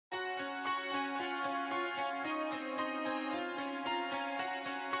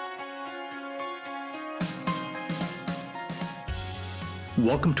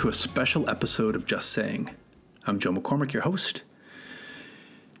Welcome to a special episode of Just Saying. I'm Joe McCormick, your host.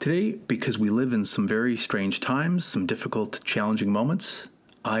 Today, because we live in some very strange times, some difficult, challenging moments,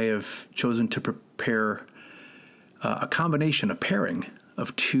 I have chosen to prepare a pairing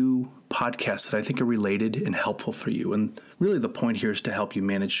of two podcasts that I think are related and helpful for you. And really the point here is to help you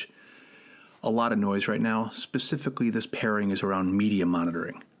manage a lot of noise right now. Specifically, this pairing is around media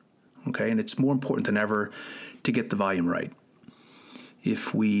monitoring. Okay, and it's more important than ever to get the volume right.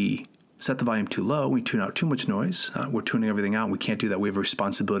 If we set the volume too low, we tune out too much noise. We're tuning everything out. We can't do that. We have a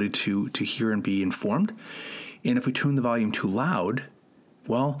responsibility to hear and be informed. And if we tune the volume too loud,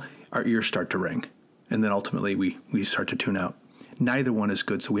 well, our ears start to ring. And then ultimately we start to tune out. Neither one is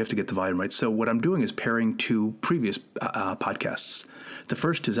good, so we have to get the volume right. So what I'm doing is pairing two previous podcasts. The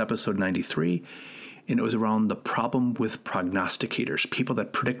first is episode 93, and it was around the problem with prognosticators, people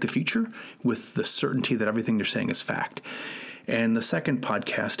that predict the future with the certainty that everything they're saying is fact. And the second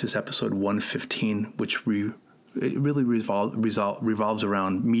podcast is episode 115, which really revolves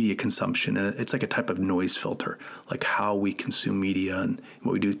around media consumption. And it's like a type of noise filter, like how we consume media and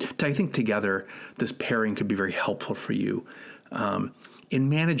what we do. I think together, this pairing could be very helpful for you in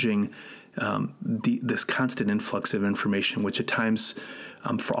managing this constant influx of information, which at times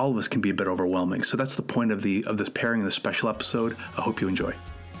for all of us can be a bit overwhelming. So that's the point of this pairing in this special episode. I hope you enjoy.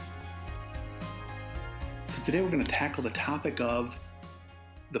 So today we're going to tackle the topic of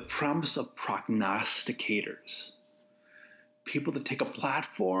the promise of prognosticators. People that take a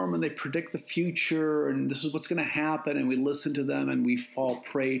platform and they predict the future and this is what's going to happen, and we listen to them and we fall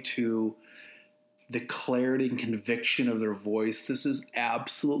prey to the clarity and conviction of their voice. This is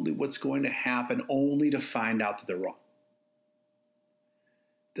absolutely what's going to happen, only to find out that they're wrong.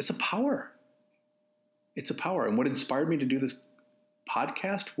 That's a power. It's a power. And what inspired me to do this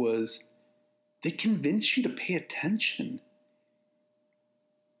podcast was they convince you to pay attention,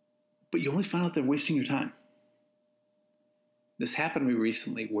 but you only find out they're wasting your time. This happened to me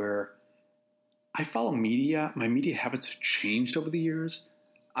recently where I follow media. My media habits have changed over the years.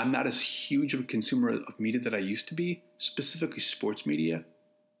 I'm not as huge of a consumer of media that I used to be, specifically sports media.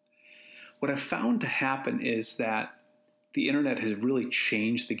 What I've found to happen is that the internet has really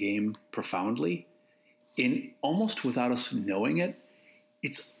changed the game profoundly. And almost without us knowing it,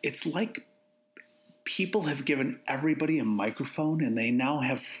 it's like people have given everybody a microphone and they now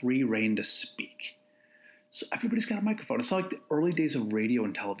have free reign to speak. So everybody's got a microphone. It's not like the early days of radio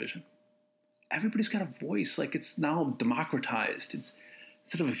and television. Everybody's got a voice. Like, it's now democratized. It's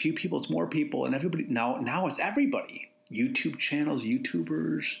instead of a few people, it's more people. And everybody now it's everybody. YouTube channels,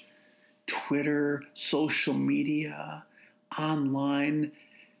 YouTubers, Twitter, social media, online.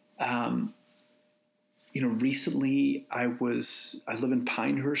 Recently I live in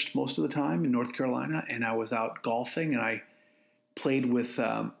Pinehurst most of the time in North Carolina, and I was out golfing and I played with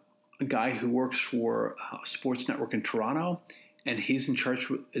a guy who works for a sports network in Toronto, and he's in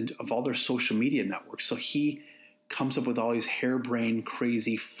charge of all their social media networks. So he comes up with all these harebrained,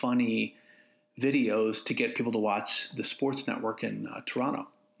 crazy, funny videos to get people to watch the sports network in Toronto,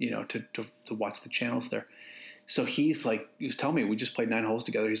 to watch the channels there. So he was telling me, we just played 9 holes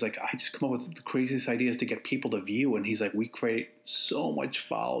together. He's like, I just come up with the craziest ideas to get people to view. And he's like, we create so much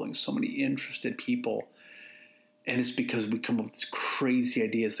following, so many interested people. And it's because we come up with these crazy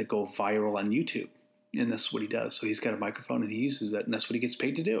ideas that go viral on YouTube. And that's what he does. So he's got a microphone and he uses it. And that's what he gets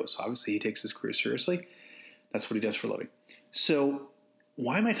paid to do. So obviously he takes his career seriously. That's what he does for a living. So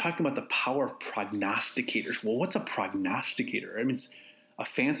why am I talking about the power of prognosticators? Well, what's a prognosticator? I mean, it's a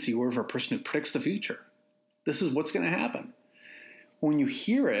fancy word for a person who predicts the future. This is what's going to happen. When you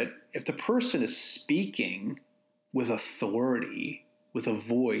hear it, if the person is speaking with authority, with a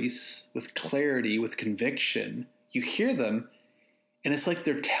voice, with clarity, with conviction, you hear them, and it's like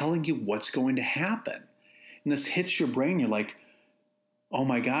they're telling you what's going to happen. And this hits your brain. You're like, oh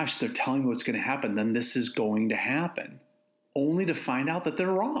my gosh, they're telling me what's going to happen. Then this is going to happen, only to find out that they're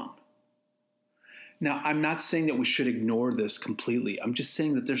wrong. Now, I'm not saying that we should ignore this completely. I'm just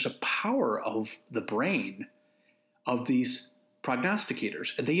saying that there's a power of the brain of these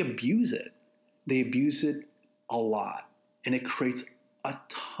prognosticators, and they abuse it. They abuse it a lot, and it creates a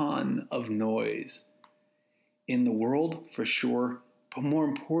ton of noise in the world, for sure, but more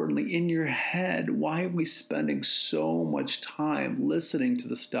importantly, in your head. Why are we spending so much time listening to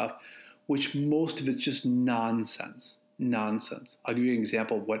the stuff, which most of it's just nonsense? I'll give you an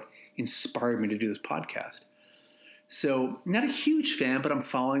example of what inspired me to do this podcast. So, not a huge fan, but I'm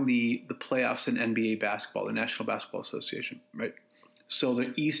following the playoffs in NBA basketball, the National Basketball Association, right? So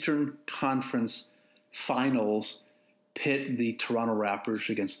the Eastern Conference Finals pit the Toronto Raptors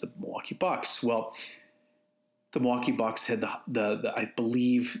against the Milwaukee Bucks. Well, the Milwaukee Bucks had the I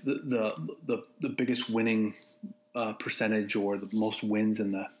believe the biggest winning percentage or the most wins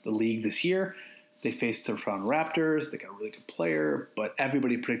in the league this year. They faced the Toronto Raptors. They got a really good player, but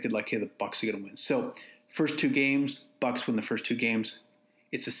everybody predicted like, hey, the Bucks are going to win. So first two games, Bucks win the first two games.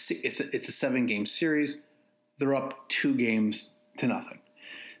 It's a 7-game series. They're up 2-0.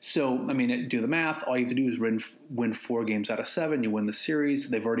 So, I mean, do the math. All you have to do is win 4 games out of 7. You win the series.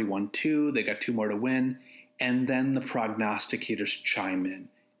 They've already won 2. They got 2 more to win. And then the prognosticators chime in.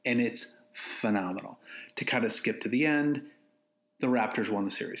 And it's phenomenal. To kind of skip to the end, the Raptors won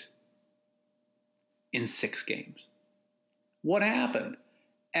the series in 6 games. What happened?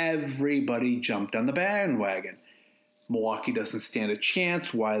 Everybody jumped on the bandwagon. Milwaukee doesn't stand a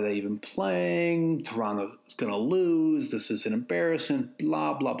chance. Why are they even playing? Toronto's going to lose. This is an embarrassment.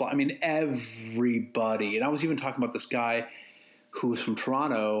 Blah, blah, blah. I mean, everybody. And I was even talking about this guy who was from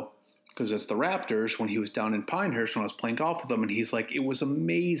Toronto, because it's the Raptors, when he was down in Pinehurst when I was playing golf with them. And he's like, it was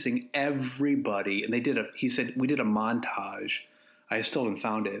amazing. Everybody. And he said, we did a montage. I still haven't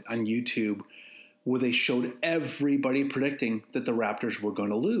found it on YouTube, where they showed everybody predicting that the Raptors were going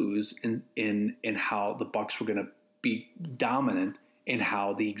to lose in how the Bucks were going to be dominant, and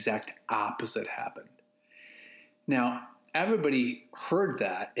how the exact opposite happened. Now, everybody heard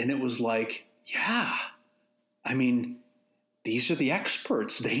that, and it was like, yeah, I mean, these are the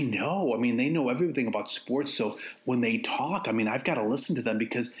experts. They know. I mean, they know everything about sports. So when they talk, I mean, I've got to listen to them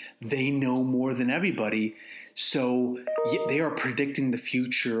because they know more than everybody. So they are predicting the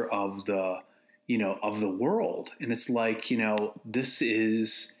future of the world. And it's like, this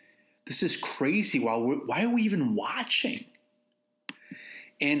is crazy. Why are we even watching?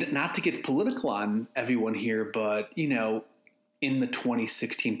 And not to get political on everyone here, but, in the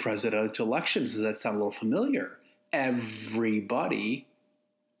 2016 presidential elections, does that sound a little familiar? Everybody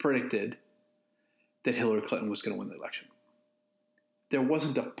predicted that Hillary Clinton was going to win the election. There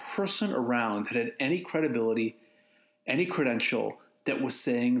wasn't a person around that had any credibility, any credential that was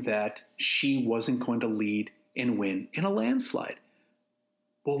saying that she wasn't going to lead and win in a landslide.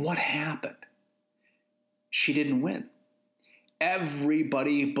 Well, what happened? She didn't win.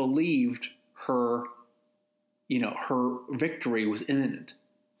 Everybody believed her victory was imminent,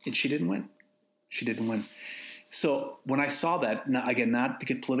 and she didn't win. She didn't win. So when I saw that, again, not to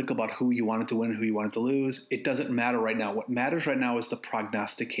get political about who you wanted to win and who you wanted to lose, it doesn't matter right now. What matters right now is the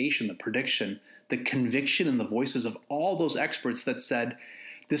prognostication, the prediction, the conviction, and the voices of all those experts that said,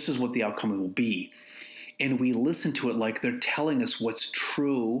 this is what the outcome will be. And we listen to it like they're telling us what's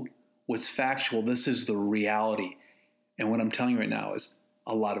true, what's factual. This is the reality. And what I'm telling you right now is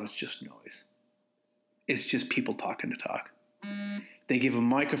a lot of it's just noise. It's just people talking to talk. They give a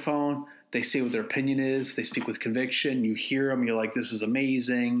microphone. They say what their opinion is. They speak with conviction. You hear them. You're like, this is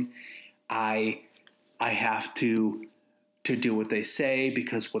amazing. I have to do what they say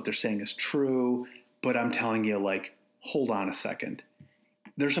because what they're saying is true. But I'm telling you, like, hold on a second.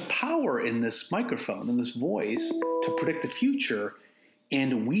 There's a power in this microphone, in this voice, to predict the future,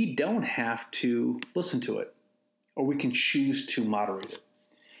 and we don't have to listen to it, or we can choose to moderate it.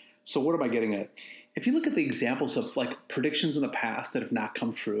 So what am I getting at? If you look at the examples of like predictions in the past that have not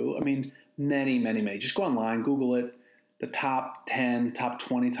come true, I mean, many, many, many. Just go online, Google it, the top 10, top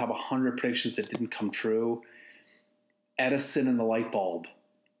 20, top 100 predictions that didn't come true. Edison and the light bulb,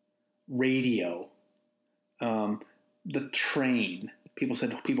 radio, the train. People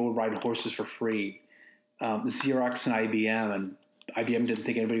said people would ride horses for free. Xerox and IBM didn't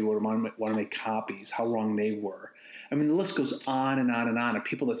think anybody would want to make copies, how wrong they were. I mean, the list goes on and on and on of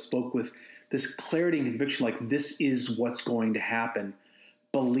people that spoke with this clarity and conviction, like this is what's going to happen.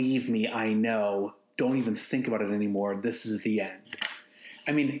 Believe me, I know. Don't even think about it anymore. This is the end.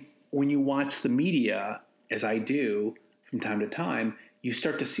 I mean, when you watch the media, as I do from time to time, you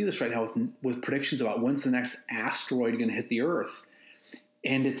start to see this right now with predictions about when's the next asteroid going to hit the Earth.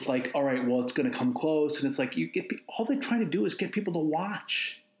 And it's like, all right, well, it's going to come close. And it's like, all they're trying to do is get people to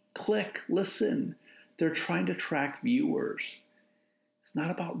watch, click, listen. They're trying to track viewers. It's not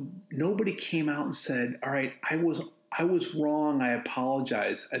about, nobody came out and said, all right, I was wrong. I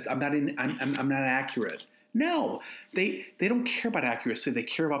apologize. I'm not accurate. No, they don't care about accuracy. They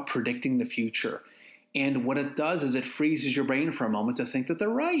care about predicting the future. And what it does is it freezes your brain for a moment to think that they're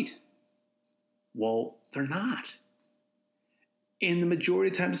right. Well, they're not. And the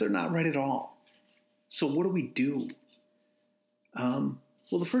majority of times, they're not right at all. So what do we do? Well,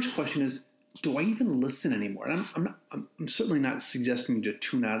 the first question is, do I even listen anymore? And I'm certainly not suggesting to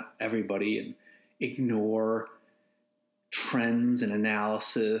tune out everybody and ignore trends and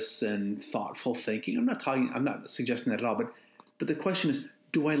analysis and thoughtful thinking. I'm not suggesting that at all. But the question is,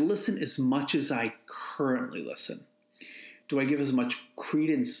 do I listen as much as I currently listen? Do I give as much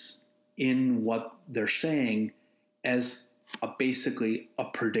credence in what they're saying as basically a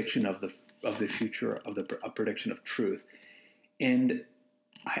prediction of the future, a prediction of truth? And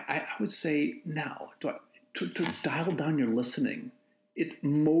I would say now, to dial down your listening.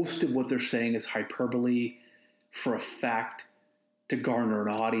 Most of what they're saying is hyperbole for effect, to garner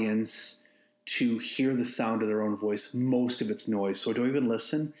an audience, to hear the sound of their own voice. Most of it's noise. So do I even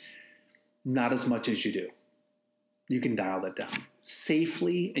listen? Not as much as you do. You can dial that down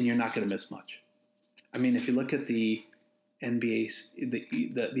safely, and you're not going to miss much. I mean, if you look at the NBA,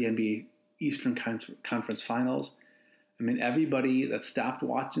 the NBA Eastern Conference Finals, I mean, everybody that stopped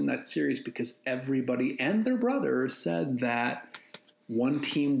watching that series because everybody and their brothers said that one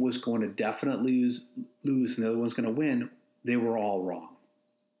team was going to definitely lose and the other one's going to win. They were all wrong.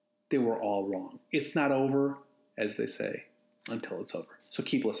 They were all wrong. It's not over, as they say, until it's over. So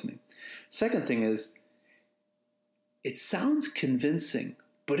keep listening. Second thing is, it sounds convincing,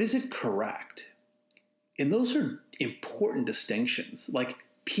 but is it correct? And those are important distinctions. Like,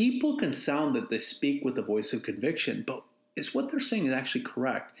 people can sound that they speak with the voice of conviction, but is what they're saying is actually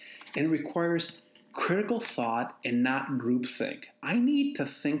correct? And it requires critical thought and not groupthink. I need to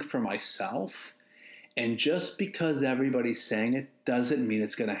think for myself, and just because everybody's saying it doesn't mean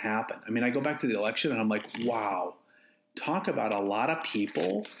it's going to happen. I mean, I go back to the election and I'm like, wow, talk about a lot of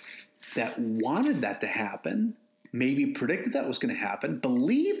people that wanted that to happen, maybe predicted that was going to happen,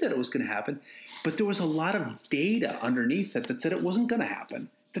 believed that it was going to happen, but there was a lot of data underneath it that said it wasn't going to happen,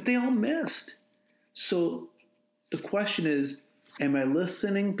 that they all missed. So the question is, am I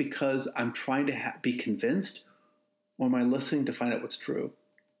listening because I'm trying to be convinced, or am I listening to find out what's true?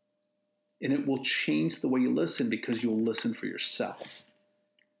 And it will change the way you listen because you'll listen for yourself.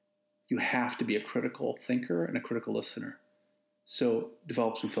 You have to be a critical thinker and a critical listener. So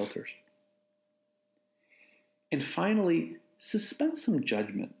develop some filters. And finally, suspend some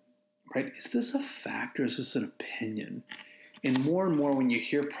judgment, right? Is this a fact or is this an opinion? And more when you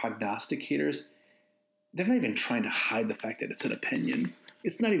hear prognosticators, they're not even trying to hide the fact that it's an opinion.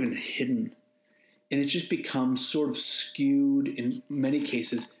 It's not even hidden. And it just becomes sort of skewed, in many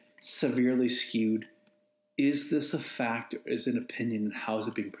cases, severely skewed. Is this a fact or is it an opinion, and how is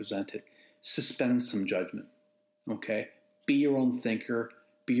it being presented? Suspend some judgment, okay? Be your own thinker,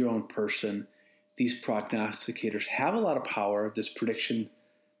 be your own person. These prognosticators have a lot of power. These predictions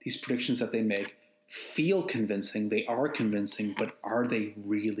that they make feel convincing. They are convincing, but are they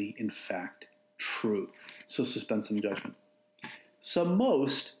really, in fact, true? So suspend some judgment. So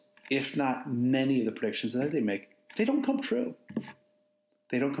most, if not many of the predictions that they make, they don't come true.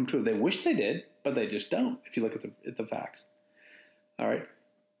 They don't come true. They wish they did, but they just don't, if you look at the facts. All right?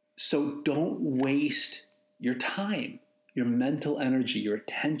 So don't waste your time, your mental energy, your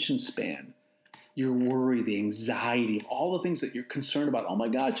attention span, your worry, the anxiety, all the things that you're concerned about. Oh my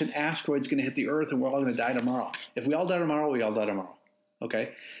gosh, an asteroid's going to hit the Earth and we're all going to die tomorrow. If we all die tomorrow, we all die tomorrow.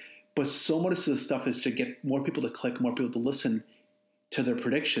 Okay? But so much of this stuff is to get more people to click, more people to listen to their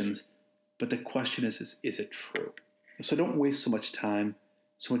predictions. But the question is it true? So don't waste so much time,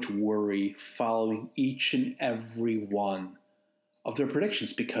 so much worry following each and every one of their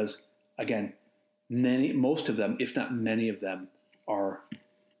predictions, because, again, most of them, if not many of them, are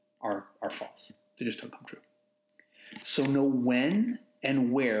false. They just don't come true. So know when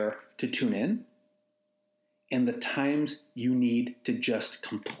and where to tune in, and the times you need to just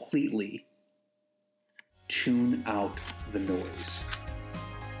completely tune out the noise.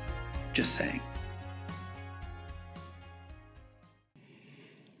 Just saying.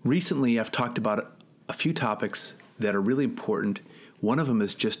 Recently, I've talked about a few topics that are really important. One of them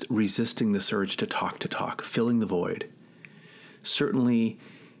is just resisting this urge to talk, filling the void. Certainly,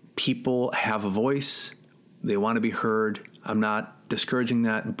 people have a voice. They want to be heard. I'm not discouraging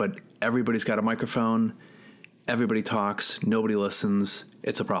that, but everybody's got a microphone. Everybody talks. Nobody listens.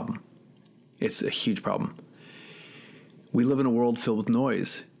 It's a problem. It's a huge problem. We live in a world filled with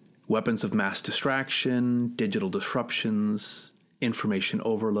noise, weapons of mass distraction, digital disruptions, information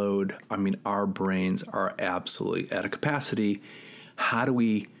overload. I mean, our brains are absolutely at a capacity. How do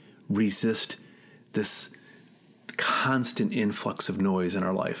we resist this constant influx of noise in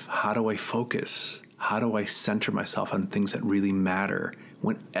our life? How do I focus? How do I center myself on things that really matter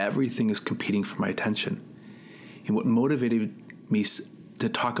when everything is competing for my attention? And what motivated me to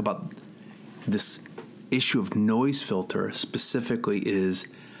talk about this issue of noise filter specifically is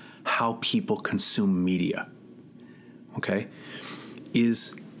how people consume media. Okay?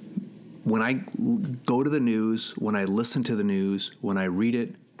 Is when I go to the news, when I listen to the news, when I read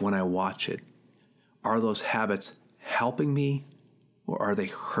it, when I watch it, are those habits helping me or are they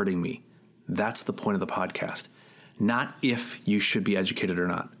hurting me? That's the point of the podcast. Not if you should be educated or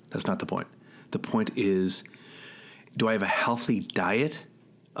not. That's not the point. The point is, do I have a healthy diet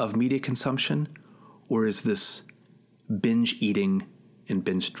of media consumption, or is this binge eating and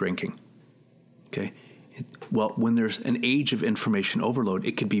binge drinking? Okay. Well, when there's an age of information overload,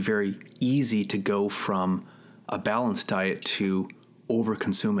 it could be very easy to go from a balanced diet to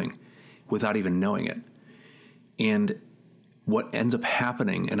over-consuming without even knowing it. And what ends up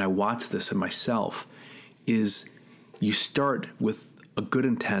happening, and I watch this in myself, is you start with a good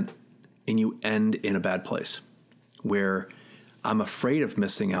intent and you end in a bad place where I'm afraid of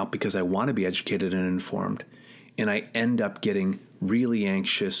missing out because I want to be educated and informed. And I end up getting really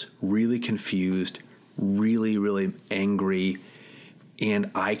anxious, really confused, really, really angry, and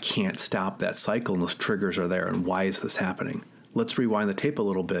I can't stop that cycle, and those triggers are there. And why is this happening? Let's rewind the tape a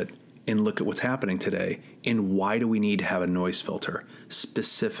little bit and look at what's happening today, and why do we need to have a noise filter,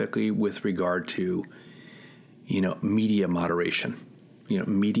 specifically with regard to, media moderation,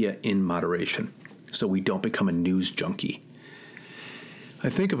 media in moderation, so we don't become a news junkie. I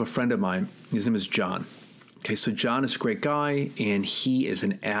think of a friend of mine, his name is John. Okay, so John is a great guy, and he is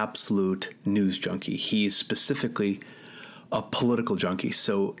an absolute news junkie. He's specifically a political junkie.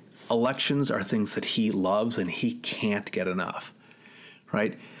 So elections are things that he loves, and he can't get enough,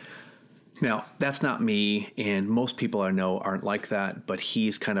 right? Now, that's not me, and most people I know aren't like that, but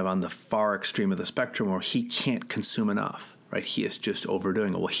he's kind of on the far extreme of the spectrum where he can't consume enough, right? He is just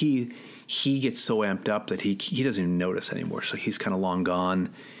overdoing it. Well, he gets so amped up that he doesn't even notice anymore. So he's kind of long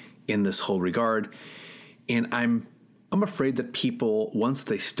gone in this whole regard. And I'm afraid that people, once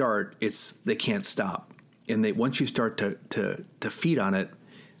they start, they can't stop. And once you start to feed on it,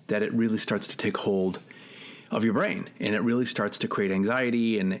 that it really starts to take hold of your brain, and it really starts to create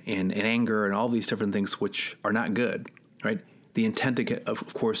anxiety and anger and all these different things, which are not good, right? The intent,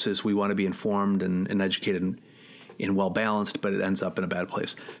 of course, is we want to be informed and educated and well balanced, but it ends up in a bad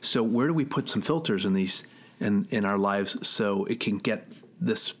place. So where do we put some filters in these in our lives so it can get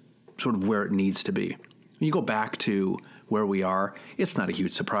this sort of where it needs to be? When you go back to where we are, it's not a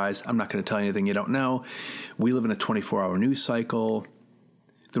huge surprise. I'm not going to tell you anything you don't know. We live in a 24-hour news cycle.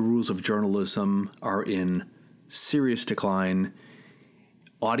 The rules of journalism are in serious decline.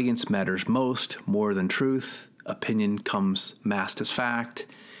 Audience matters more than truth. Opinion comes masked as fact.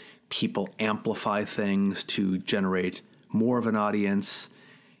 People amplify things to generate more of an audience.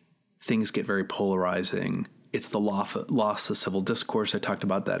 Things get very polarizing. It's the loss of civil discourse. I talked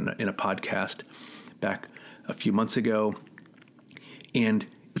about that in a podcast back a few months ago. And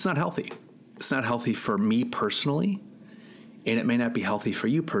it's not healthy. It's not healthy for me personally, and it may not be healthy for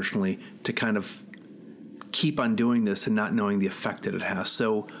you personally to kind of keep on doing this and not knowing the effect that it has.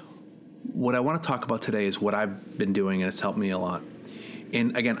 So what I want to talk about today is what I've been doing, and it's helped me a lot.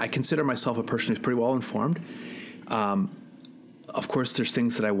 And again, I consider myself a person who's pretty well informed. Of course, there's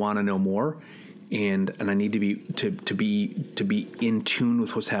things that I want to know more, and I need to be in tune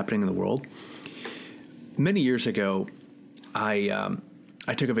with what's happening in the world. Many years ago, I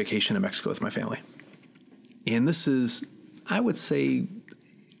took a vacation in Mexico with my family, and this is, I would say,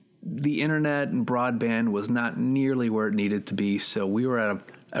 the internet and broadband was not nearly where it needed to be. So we were at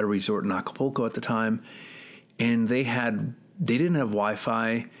a resort in Acapulco at the time, and they didn't have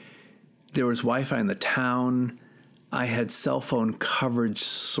Wi-Fi. There was Wi-Fi in the town. I had cell phone coverage,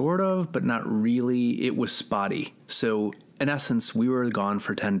 sort of, but not really. It was spotty. So in essence, we were gone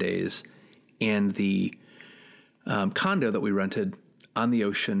for 10 days, and the condo that we rented on the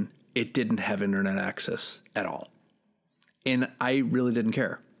ocean, it didn't have internet access at all. And I really didn't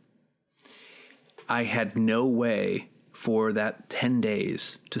care. I had no way for that 10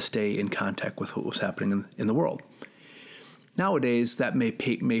 days to stay in contact with what was happening in the world. Nowadays, that may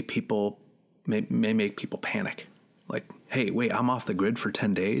make people panic. Like, hey, wait, I'm off the grid for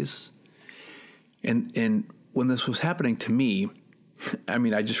 10 days? And when this was happening to me, I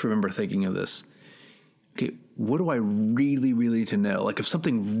mean, I just remember thinking of this. Okay, what do I really need to know? Like, if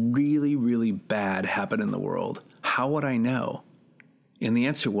something really, really bad happened in the world, how would I know? And the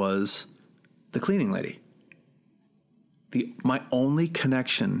answer was the cleaning lady. My only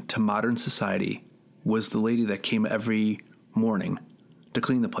connection to modern society was the lady that came every morning to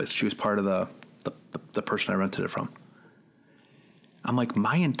clean the place. She was part of the person I rented it from. I'm like,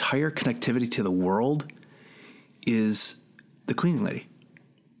 my entire connectivity to the world is the cleaning lady.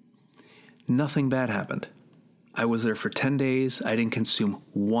 Nothing bad happened. I was there for 10 days. I didn't consume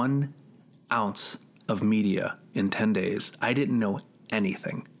 1 ounce of media in 10 days. I didn't know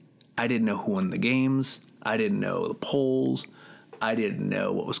anything. I didn't know who won the games. I didn't know the polls. I didn't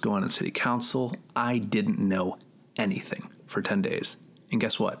know what was going on in city council. I didn't know anything for 10 days. And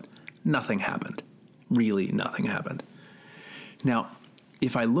guess what? Nothing happened. Really, nothing happened. Now,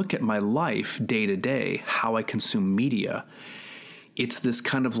 if I look at my life day to day, how I consume media, it's this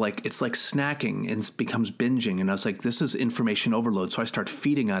kind of like, it's like snacking and it becomes binging. And I was like, this is information overload. So I start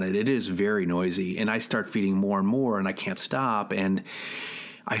feeding on it. It is very noisy. And I start feeding more and more and I can't stop. And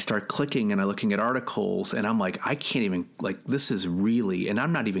I start clicking and I'm looking at articles and I'm like, I can't even, like, this is really, and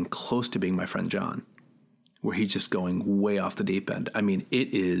I'm not even close to being my friend John, where he's just going way off the deep end. I mean,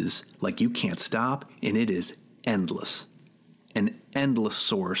 it is like you can't stop and it is endless, an endless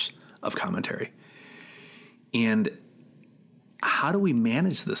source of commentary. And how do we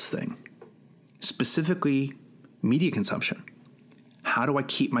manage this thing? Specifically, media consumption. How do I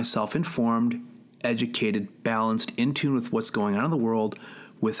keep myself informed, educated, balanced, in tune with what's going on in the world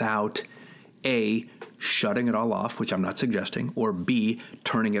without A, shutting it all off, which I'm not suggesting, or B,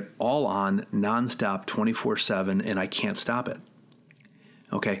 turning it all on nonstop 24/7 and I can't stop it?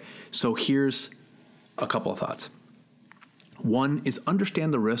 Okay, so here's a couple of thoughts. One is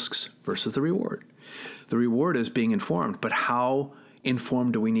understand the risks versus the reward. The reward is being informed, but how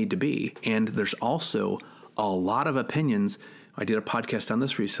informed do we need to be? And there's also a lot of opinions. I did a podcast on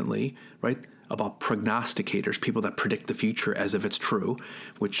this recently, right, about prognosticators, people that predict the future as if it's true,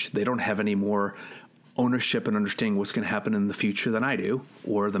 which they don't have any more ownership and understanding what's going to happen in the future than I do,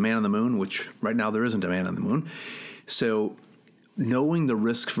 or the man on the moon, which right now there isn't a man on the moon. So knowing the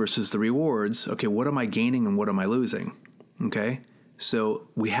risks versus the rewards, okay, what am I gaining and what am I losing? Okay. So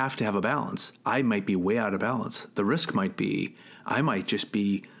we have to have a balance. I might be way out of balance. The risk might be, I might just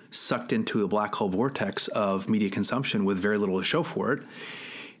be sucked into a black hole vortex of media consumption with very little to show for it.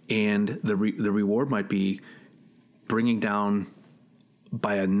 And the reward might be bringing down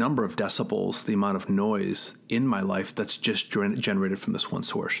by a number of decibels the amount of noise in my life that's just generated from this one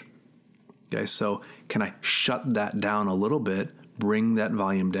source. Okay, so can I shut that down a little bit, bring that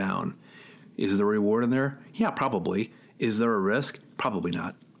volume down? Is there a reward in there? Yeah, probably. Is there a risk? Probably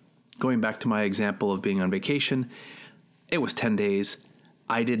not. Going back to my example of being on vacation, it was 10 days.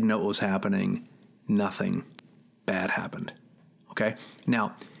 I didn't know what was happening. Nothing bad happened. Okay?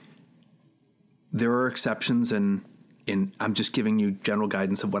 Now, there are exceptions, and I'm just giving you general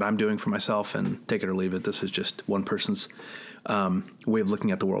guidance of what I'm doing for myself, and take it or leave it. This is just one person's way of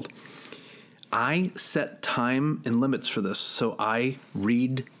looking at the world. I set time and limits for this. So I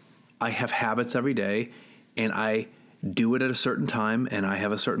read, I have habits every day, and I do it at a certain time, and I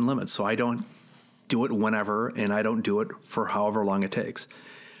have a certain limit. So I don't do it whenever, and I don't do it for however long it takes.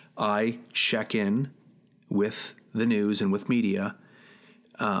 I check in with the news and with media,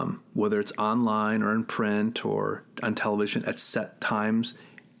 whether it's online or in print or on television, at set times,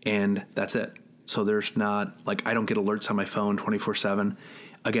 and that's it. So there's not, like, I don't get alerts on my phone 24/7.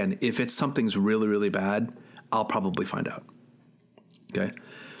 Again, if it's something's really, really bad, I'll probably find out. Okay?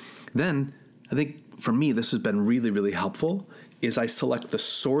 Then I think for me, this has been really, really helpful, is I select the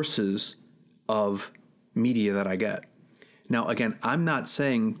sources of media that I get. Now, again, I'm not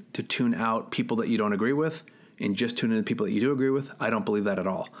saying to tune out people that you don't agree with and just tune in to people that you do agree with. I don't believe that at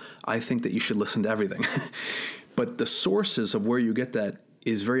all. I think that you should listen to everything. But the sources of where you get that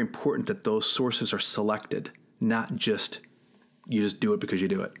is very important, that those sources are selected, not just you just do it because you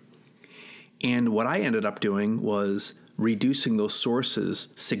do it. And what I ended up doing was reducing those sources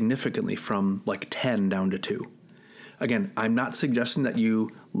significantly from like 10 down to 2. Again, I'm not suggesting that you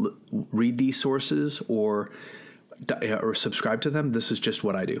read these sources or subscribe to them. This is just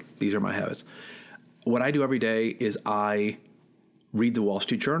what I do. These are my habits. What I do every day is I read the Wall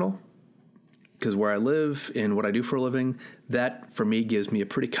Street Journal, because where I live and what I do for a living, that for me gives me a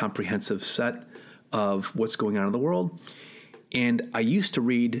pretty comprehensive set of what's going on in the world. And I used to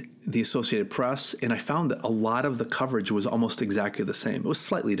read the Associated Press, and I found that a lot of the coverage was almost exactly the same. It was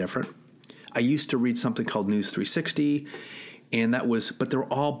slightly different. I used to read something called News 360, and but they're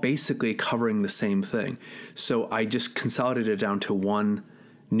all basically covering the same thing. So I just consolidated it down to one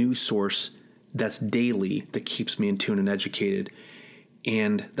news source that's daily, that keeps me in tune and educated,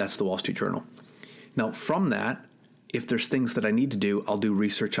 and that's the Wall Street Journal. Now, from that, if there's things that I need to do, I'll do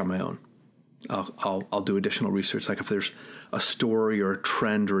research on my own. I'll do additional research, like if there's a story or a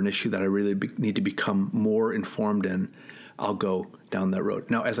trend or an issue that I really need to become more informed in, I'll go down that road.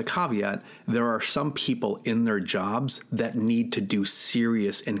 Now, as a caveat, there are some people in their jobs that need to do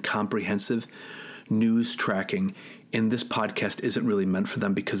serious and comprehensive news tracking, and this podcast isn't really meant for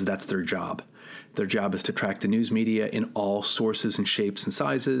them because that's their job. Their job is to track the news media in all sources and shapes and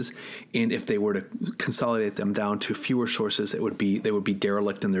sizes, and if they were to consolidate them down to fewer sources, they would be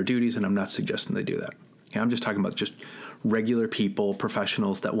derelict in their duties, and I'm not suggesting they do that. Okay, I'm just talking about just regular people,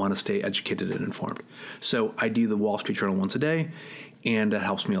 professionals that want to stay educated and informed. So I do the Wall Street Journal once a day, and that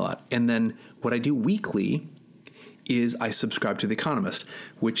helps me a lot. And then what I do weekly is I subscribe to The Economist,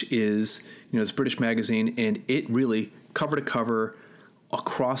 which is, this British magazine, and it really cover to cover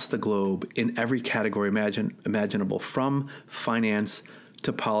across the globe in every category imaginable, from finance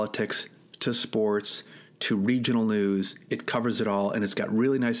to politics to sports to regional news. It covers it all, and it's got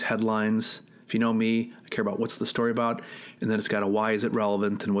really nice headlines. If you know me, I care about what's the story about, and then it's got a why is it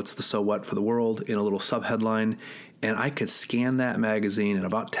relevant and what's the so what for the world in a little subheadline. And I could scan that magazine in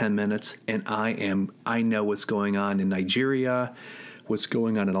about 10 minutes, and I know what's going on in Nigeria, what's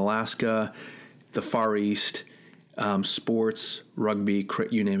going on in Alaska, the Far East, sports, rugby,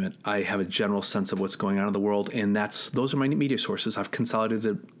 you name it. I have a general sense of what's going on in the world, and those are my media sources. I've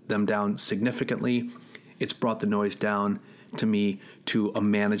consolidated them down significantly. It's brought the noise down to me to a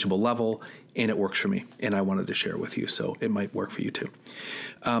manageable level, and it works for me, and I wanted to share it with you, so it might work for you too.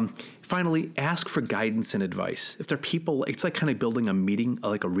 Finally, ask for guidance and advice. If there are people, it's like kind of building a meeting,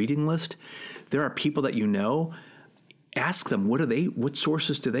 like a reading list. There are people that ask them, what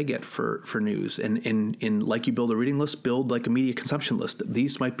sources do they get for news? And like you build a reading list, build like a media consumption list.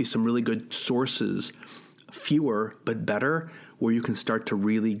 These might be some really good sources, fewer but better, where you can start to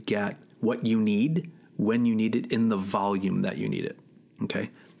really get what you need when you need it in the volume that you need it. Okay?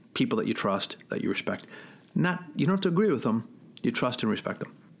 People that you trust, that you respect. You don't have to agree with them. You trust and respect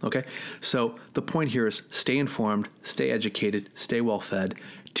them. Okay? So the point here is stay informed, stay educated, stay well fed,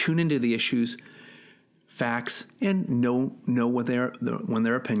 tune into the issues, facts, and know when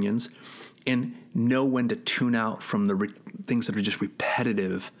they're opinions, and know when to tune out from the things that are just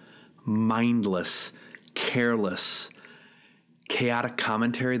repetitive, mindless, careless, chaotic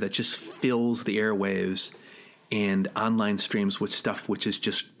commentary that just fills the airwaves and online streams with stuff which is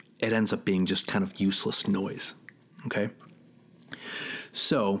just, it ends up being just kind of useless noise. Okay?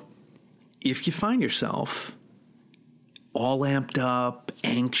 So if you find yourself all amped up,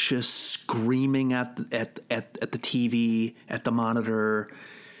 anxious, screaming at the TV, at the monitor,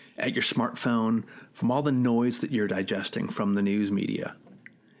 at your smartphone, from all the noise that you're digesting from the news media,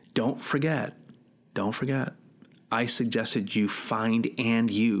 don't forget, I suggested you find and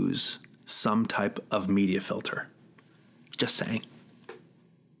use some type of media filter. Just saying.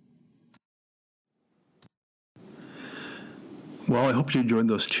 Well, I hope you enjoyed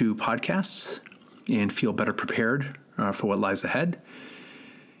those 2 podcasts and feel better prepared for what lies ahead.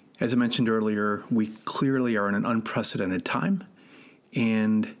 As I mentioned earlier, we clearly are in an unprecedented time,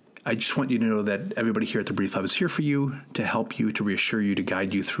 and I just want you to know that everybody here at the Brief Lab is here for you, to help you, to reassure you, to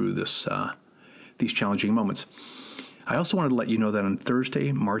guide you through these challenging moments. I also wanted to let you know that on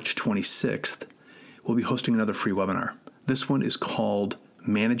Thursday, March 26th, we'll be hosting another free webinar. This one is called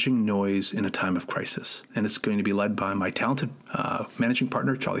Managing Noise in a Time of Crisis, and it's going to be led by my talented managing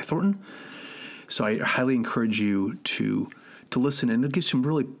partner, Charlie Thornton. So I highly encourage you to listen, and it'll give some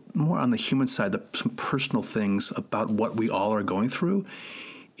really more on the human side, some personal things about what we all are going through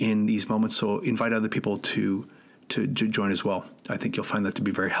in these moments. So invite other people to join as well. I think you'll find that to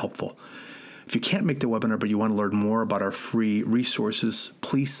be very helpful. If you can't make the webinar, but you want to learn more about our free resources,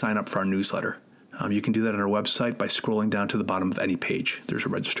 please sign up for our newsletter. You can do that on our website by scrolling down to the bottom of any page. There's a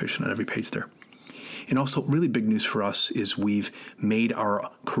registration on every page there. And also, really big news for us is we've made our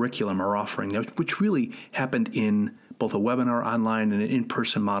curriculum, our offering, which really happened in both a webinar online and an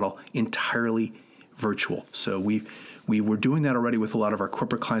in-person model, entirely virtual. So we were doing that already with a lot of our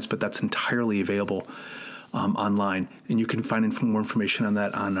corporate clients, but that's entirely available online. And you can find more information on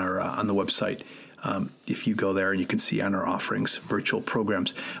that on the website. If you go there, and you can see on our offerings, virtual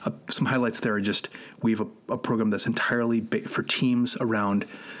programs. Some highlights there are just, we have a program that's entirely for teams around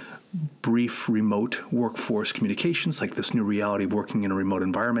brief remote workforce communications, like this new reality of working in a remote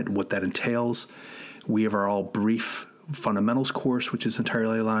environment, what that entails. We have our all brief fundamentals course, which is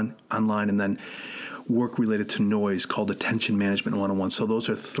entirely online, and then work related to noise called Attention Management 101. So those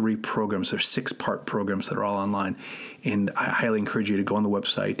are 3 programs. They're 6-part programs that are all online. And I highly encourage you to go on the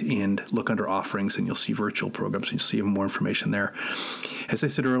website and look under offerings, and you'll see virtual programs, and you'll see even more information there. As I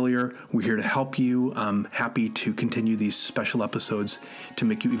said earlier, we're here to help you. I'm happy to continue these special episodes to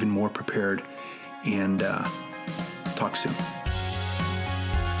make you even more prepared. And talk soon.